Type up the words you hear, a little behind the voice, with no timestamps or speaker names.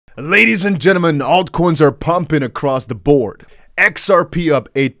Ladies and gentlemen, altcoins are pumping across the board. XRP up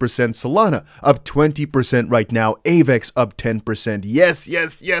 8%, Solana up 20% right now, AVAX up 10%. Yes,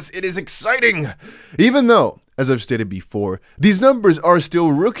 it is exciting. Even though, as I've stated before, these numbers are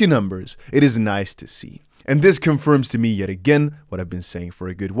still rookie numbers, it is nice to see. And this confirms to me yet again what I've been saying for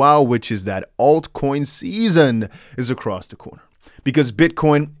a good while, which is that altcoin season is across the corner. Because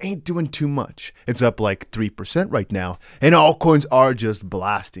Bitcoin ain't doing too much. It's up like 3% right now, and altcoins are just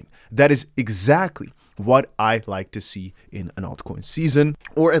blasting. That is exactly what I like to see in an altcoin season,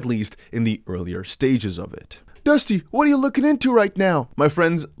 or at least in the earlier stages of it. Dusty, what are you looking into right now? My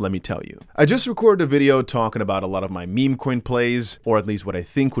friends, let me tell you. I just recorded a video talking about a lot of my meme coin plays, or at least what I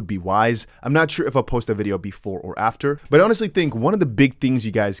think would be wise. I'm not sure if I'll post a video before or after, but I honestly think one of the big things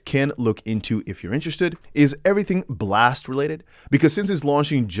you guys can look into if you're interested is everything Blast related, because since it's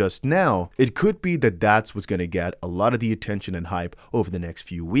launching just now, it could be that that's what's going to get a lot of the attention and hype over the next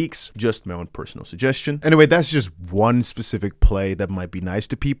few weeks. Just my own personal suggestion. Anyway, that's just one specific play that might be nice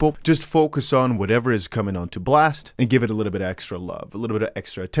to people. Just focus on whatever is coming onto Blast and give it a little bit of extra love, a little bit of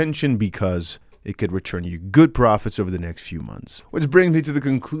extra attention, because it could return you good profits over the next few months. Which brings me to the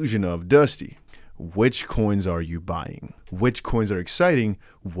conclusion of, Dusty, which coins are you buying? Which coins are exciting?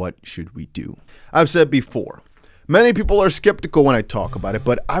 What should we do? I've said before, many people are skeptical when I talk about it,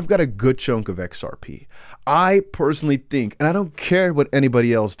 but I've got a good chunk of XRP. I personally think, and I don't care what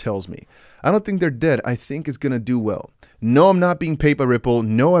anybody else tells me, I don't think they're dead. I think it's going to do well. No, I'm not being paid by Ripple.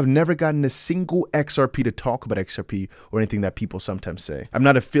 No, I've never gotten a single XRP to talk about XRP or anything that people sometimes say. I'm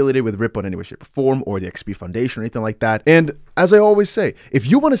not affiliated with Ripple in any way, shape, or form, or the XP Foundation or anything like that. And as I always say, if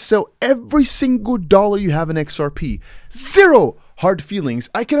you want to sell every single dollar you have in XRP, zero hard feelings,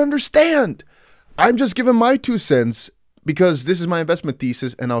 I can understand. I'm just giving my 2 cents because this is my investment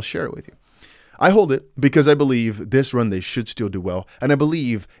thesis and I'll share it with you. I hold it because I believe this run they should still do well, and I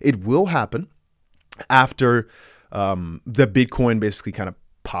believe it will happen after the Bitcoin basically kind of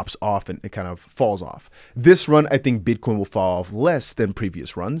pops off and it kind of falls off. This run, I think Bitcoin will fall off less than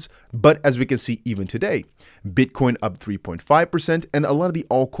previous runs, but as we can see even today, Bitcoin up 3.5% and a lot of the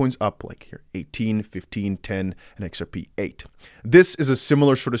altcoins up, like here 18, 15, 10, and XRP 8. This is a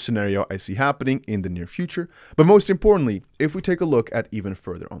similar sort of scenario I see happening in the near future, but most importantly, if we take a look at even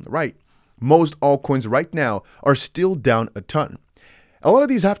further on the right, most altcoins right now are still down a ton. A lot of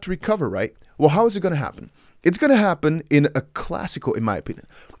these have to recover, right? Well, how is it going to happen? It's going to happen in a classical, in my opinion,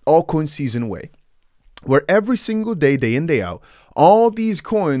 altcoin season way, where every single day, day in, day out, all these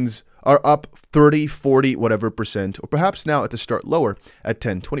coins are up 30, 40, whatever percent, or perhaps now at the start lower at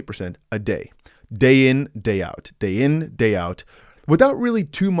 10, 20% a day. Day in, day out, day in, day out, without really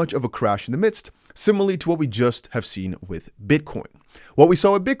too much of a crash in the midst, similarly to what we just have seen with Bitcoin. What we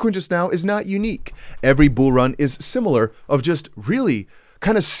saw with Bitcoin just now is not unique. Every bull run is similar, of just really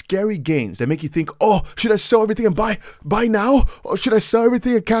kind of scary gains that make you think, oh, should I sell everything and buy now? Or should I sell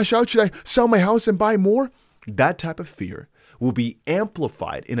everything and cash out? Should I sell my house and buy more? That type of fear will be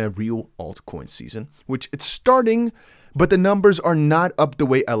amplified in a real altcoin season, which it's starting, but the numbers are not up the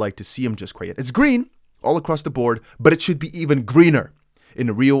way I like to see them just quite yet. It's green all across the board, but it should be even greener in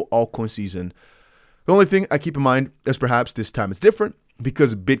a real altcoin season. The only thing I keep in mind is perhaps this time it's different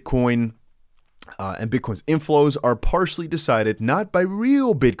because Bitcoin and Bitcoin's inflows are partially decided not by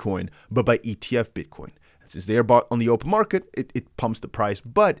real Bitcoin, but by ETF Bitcoin. And since they are bought on the open market, it pumps the price,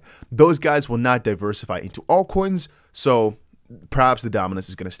 but those guys will not diversify into altcoins, so perhaps the dominance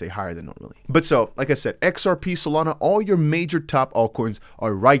is going to stay higher than normally. But so, like I said, XRP, Solana, all your major top altcoins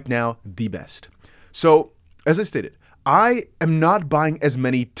are right now the best. So, as I stated, I am not buying as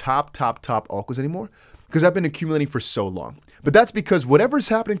many top altcoins anymore because I've been accumulating for so long. But that's because whatever is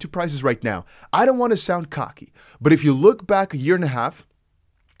happening to prices right now, I don't want to sound cocky, but if you look back a year and a half,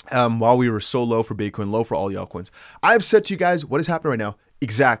 while we were so low for Bitcoin, low for all the altcoins, I've said to you guys what is happening right now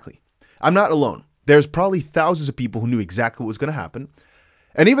exactly. I'm not alone. There's probably thousands of people who knew exactly what was going to happen.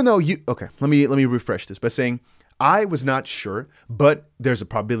 And even though okay, let me refresh this by saying I was not sure, but there's a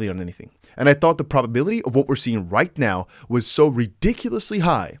probability on anything. And I thought the probability of what we're seeing right now was so ridiculously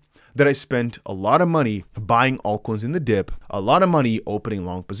high that I spent a lot of money buying altcoins in the dip, a lot of money opening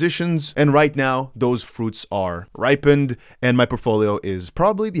long positions, and right now those fruits are ripened and my portfolio is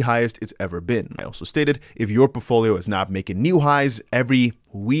probably the highest it's ever been. I also stated if your portfolio is not making new highs every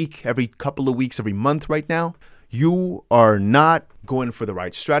week, every couple of weeks, every month right now, you are not going for the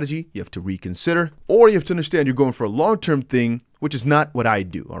right strategy. You have to reconsider, or you have to understand you're going for a long-term thing, which is not what I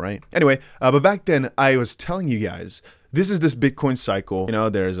do, all right? Anyway, but back then I was telling you guys This is this Bitcoin cycle. You know,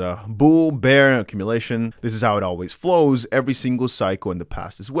 there's a bull, bear, accumulation. This is how it always flows every single cycle in the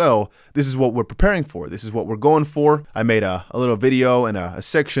past as well. This is what we're preparing for. This is what we're going for. I made a little video and a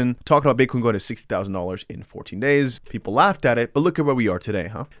section talking about Bitcoin going to $60,000 in 14 days. People laughed at it, but look at where we are today,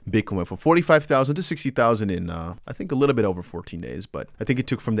 huh? Bitcoin went from 45,000 to 60,000 in, I think a little bit over 14 days, but I think it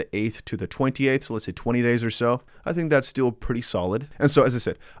took from the 8th to the 28th, so let's say 20 days or so. I think that's still pretty solid. And so, as I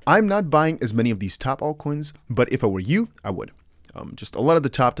said, I'm not buying as many of these top altcoins, but if I were you, I would. Just a lot of the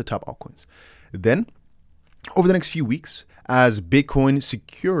top altcoins. Then, over the next few weeks, as Bitcoin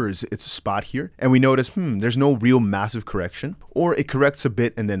secures its spot here, and we notice, there's no real massive correction, or it corrects a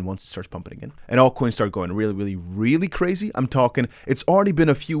bit, and then once it starts pumping again, and altcoins start going really crazy. I'm talking, it's already been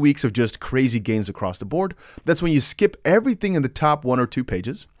a few weeks of just crazy gains across the board. That's when you skip everything in the top 1 or 2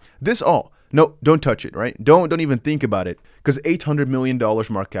 pages. No, don't touch it, right? Don't even think about it, because $800 million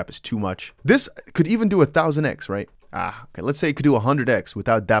market cap is too much. This could even do 1,000x, right? Okay, let's say it could do 100x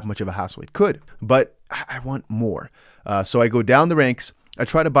without that much of a hassle. It could, but I want more. So I go down the ranks. I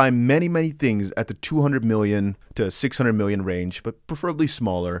try to buy many things at the 200 million to 600 million range, but preferably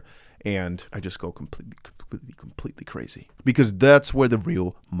smaller. And I just go completely crazy, because that's where the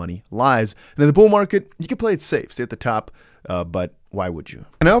real money lies. And in the bull market, you can play it safe, stay at the top, but why would you?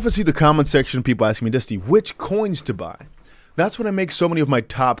 And I often see the comment section, people asking me, Dusty, which coins to buy? That's what I make so many of my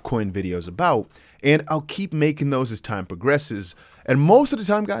top coin videos about, and I'll keep making those as time progresses. And most of the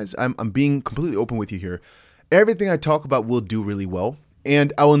time, guys, I'm being completely open with you here. Everything I talk about will do really well,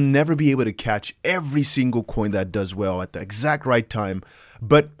 and I will never be able to catch every single coin that does well at the exact right time.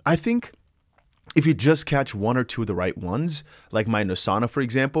 But I think if you just catch 1 or 2 of the right ones, like my Nosana, for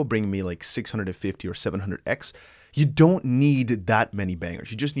example, bringing me like 650 or 700x, you don't need that many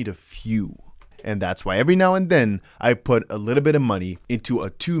bangers. You just need a few. And that's why every now and then I put a little bit of money into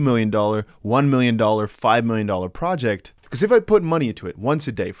a $2 million, $1 million, $5 million project. Because if I put money into it once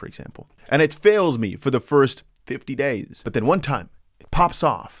a day, for example, and it fails me for the first 50 days, but then one time it pops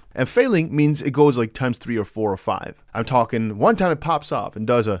off, and failing means it goes like times 3 or 4 or 5. I'm talking one time it pops off and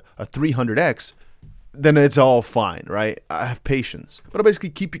does a 300x, then it's all fine, right? I have patience. But I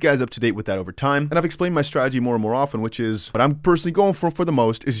basically keep you guys up to date with that over time. And I've explained my strategy more and more often, which is what I'm personally going for the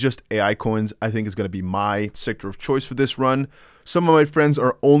most is just AI coins. I think it's going to be my sector of choice for this run. Some of my friends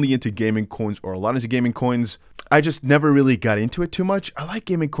are only into gaming coins or a lot into gaming coins. I just never really got into it too much. I like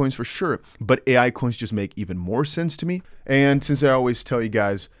gaming coins for sure, but AI coins just make even more sense to me. And since I always tell you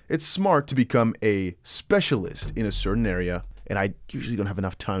guys, it's smart to become a specialist in a certain area, and I usually don't have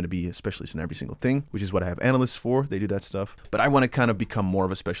enough time to be a specialist in every single thing, which is what I have analysts for. They do that stuff. But I want to kind of become more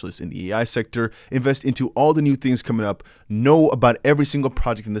of a specialist in the AI sector, invest into all the new things coming up, know about every single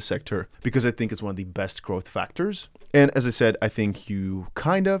project in the sector, because I think it's one of the best growth factors. And as I said, I think you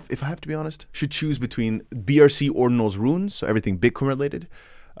kind of, if I have to be honest, should choose between BRC ordinals runes, so everything Bitcoin related,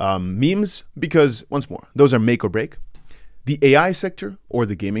 memes, because once more, those are make or break, the AI sector or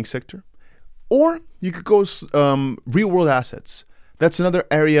the gaming sector. Or you could go real world assets. That's another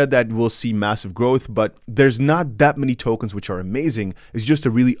area that will see massive growth, but there's not that many tokens which are amazing. It's just a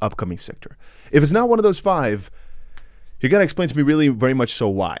really upcoming sector. If it's not one of those 5, you got to explain to me really very much so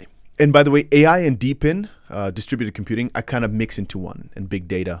why. And by the way, AI and DeepIn, distributed computing, I kind of mix into one, and big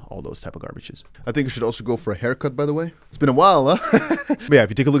data, all those type of garbages. I think I should also go for a haircut, by the way. It's been a while, huh? But yeah, if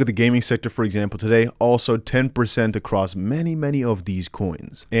you take a look at the gaming sector, for example, today, also 10% across many of these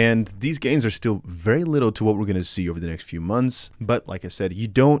coins. And these gains are still very little to what we're going to see over the next few months. But like I said, you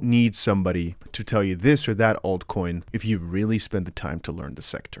don't need somebody to tell you this or that altcoin if you really spend the time to learn the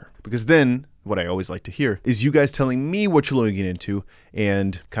sector. Because then, what I always like to hear is you guys telling me what you're looking into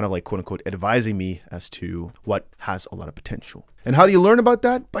and kind of like quote unquote advising me as to what has a lot of potential. And how do you learn about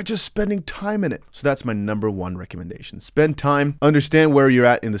that? By just spending time in it. So that's my #1 recommendation. Spend time, understand where you're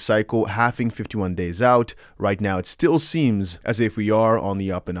at in the cycle, halving 51 days out. Right now, it still seems as if we are on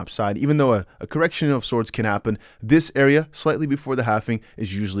the up and up side, even though a correction of sorts can happen. This area, slightly before the halving,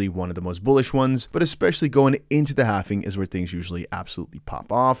 is usually one of the most bullish ones, but especially going into the halving is where things usually absolutely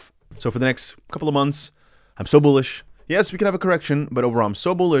pop off. So for the next couple of months, I'm so bullish. Yes, we can have a correction, but overall, I'm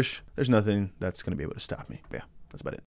so bullish, there's nothing that's going to be able to stop me. But yeah, that's about it.